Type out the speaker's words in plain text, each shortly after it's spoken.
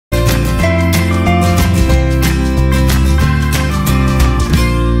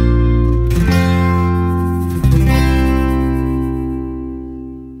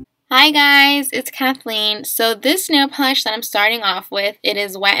Hi guys, it's Kathleen. So this nail polish that I'm starting off with, it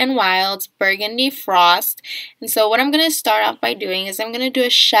is Wet n Wild's Burgundy Frost. And so what I'm going to start off by doing is I'm going to do a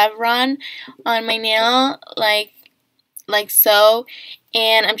chevron on my nail like so.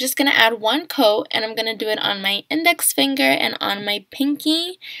 And I'm just going to add one coat and I'm going to do it on my index finger and on my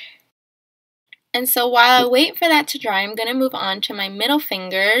pinky. And so while I wait for that to dry, I'm going to move on to my middle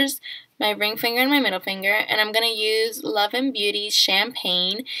fingers, my ring finger and my middle finger, and I'm going to use Love and Beauty's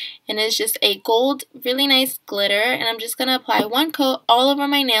Champagne, and it's just a gold, really nice glitter, and I'm just going to apply one coat all over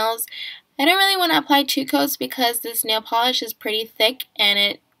my nails. I don't really want to apply two coats because this nail polish is pretty thick, and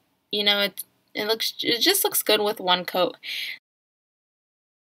it just looks good with one coat.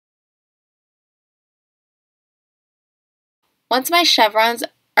 Once my chevrons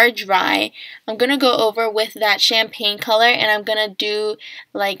are dry, I'm going to go over with that champagne color and I'm going to do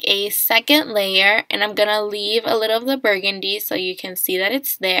like a second layer, and I'm going to leave a little of the burgundy so you can see that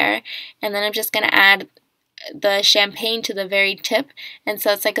it's there, and then I'm just going to add the champagne to the very tip, and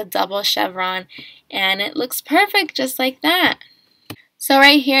so it's like a double chevron, and it looks perfect just like that. So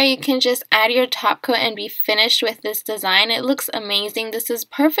right here you can just add your top coat and be finished with this design. It looks amazing. This is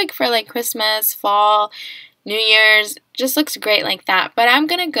perfect for like Christmas, fall, New Year's, just looks great like that. But I'm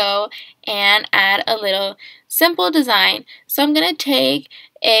going to go and add a little simple design. So I'm going to take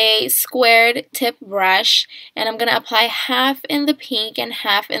a squared tip brush and I'm going to apply half in the pink and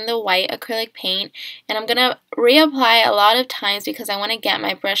half in the white acrylic paint, and I'm going to reapply a lot of times because I want to get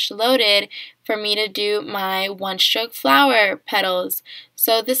my brush loaded for me to do my one stroke flower petals.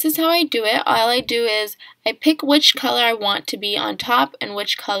 So this is how I do it. All I do is I pick which color I want to be on top and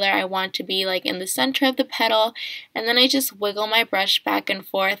which color I want to be like in the center of the petal, and then I just wiggle my brush back and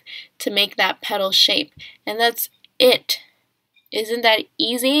forth to make that petal shape, and that's it. Isn't that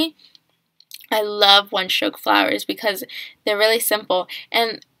easy? I love one stroke flowers because they're really simple.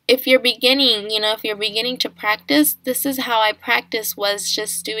 And if you're beginning, if you're beginning to practice, this is how I practice, was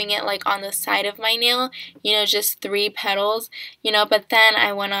just doing it like on the side of my nail, just 3 petals, but then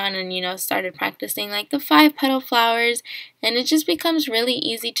I went on and, started practicing like the 5 petal flowers, and it just becomes really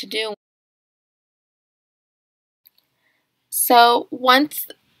easy to do. So once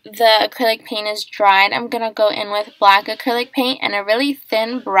the acrylic paint is dried, I'm going to go in with black acrylic paint and a really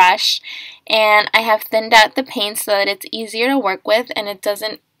thin brush, and I have thinned out the paint so that it's easier to work with and it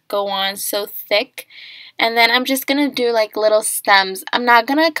doesn't go on so thick. And then I'm just going to do like little stems. I'm not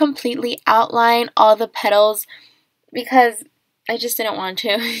going to completely outline all the petals because I just didn't want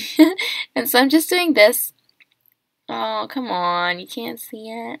to. And so I'm just doing this. Oh, come on, you can't see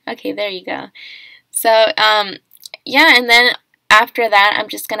it. Okay, there you go. So, yeah, and then after that, I'm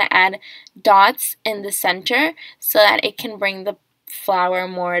just going to add dots in the center so that it can bring the flower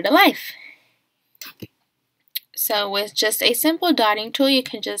more to life. So with just a simple dotting tool, you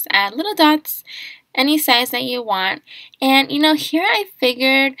can just add little dots any size that you want. And here I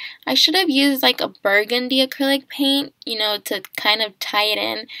figured I should have used like a burgundy acrylic paint, to kind of tie it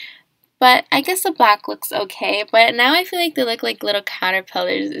in. But I guess the black looks okay. But now I feel like they look like little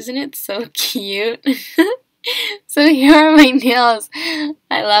caterpillars. Isn't it so cute? So here are my nails.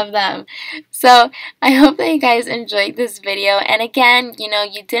 I love them. So I hope that you guys enjoyed this video. And again,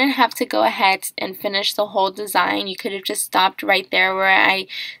 you didn't have to go ahead and finish the whole design. You could have just stopped right there where I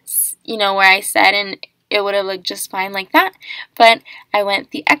said, and it would have looked just fine like that. But I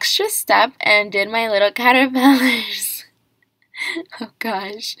went the extra step and did my little caterpillars. Oh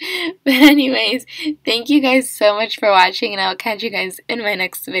gosh. But anyways, thank you guys so much for watching, and I'll catch you guys in my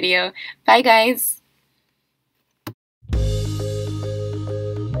next video. Bye guys.